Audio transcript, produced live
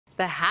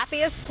The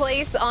happiest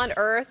place on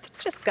earth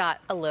just got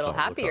a little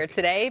happier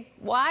today.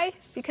 Why?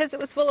 Because it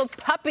was full of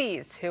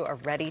puppies who are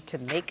ready to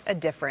make a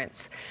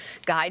difference.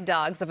 Guide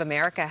Dogs of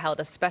America held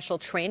a special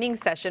training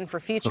session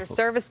for future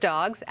service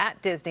dogs at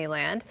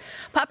Disneyland.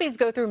 Puppies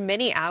go through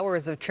many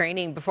hours of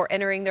training before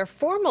entering their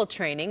formal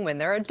training when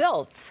they're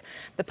adults.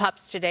 The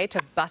pups today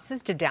took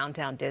buses to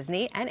downtown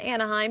Disney and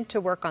Anaheim to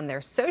work on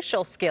their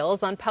social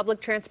skills on public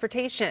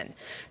transportation.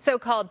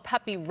 So-called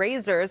puppy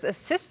raisers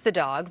assist the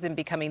dogs in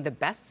becoming the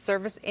best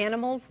service animals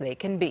they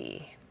can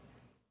be.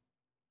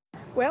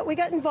 Well, we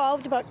got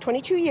involved about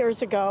 22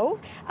 years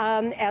ago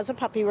as a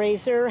puppy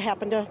raiser.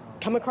 Happened to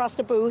come across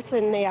the booth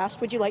and they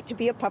asked, would you like to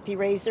be a puppy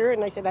raiser?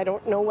 And I said, I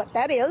don't know what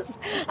that is.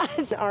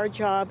 Our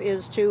job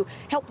is to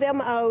help them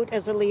out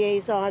as a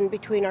liaison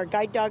between our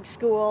guide dog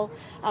school,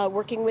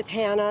 working with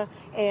Hannah,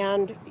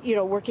 and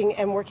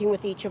working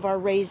with each of our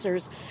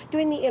raisers,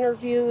 doing the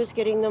interviews,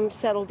 getting them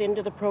settled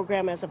into the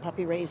program as a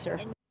puppy raiser.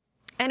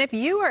 And if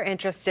you are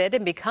interested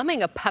in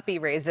becoming a puppy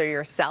raiser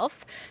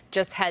yourself,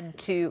 just head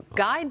to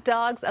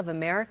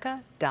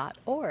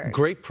guidedogsofamerica.org.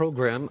 Great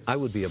program. I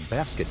would be a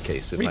basket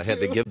case if I had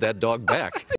to give that dog back.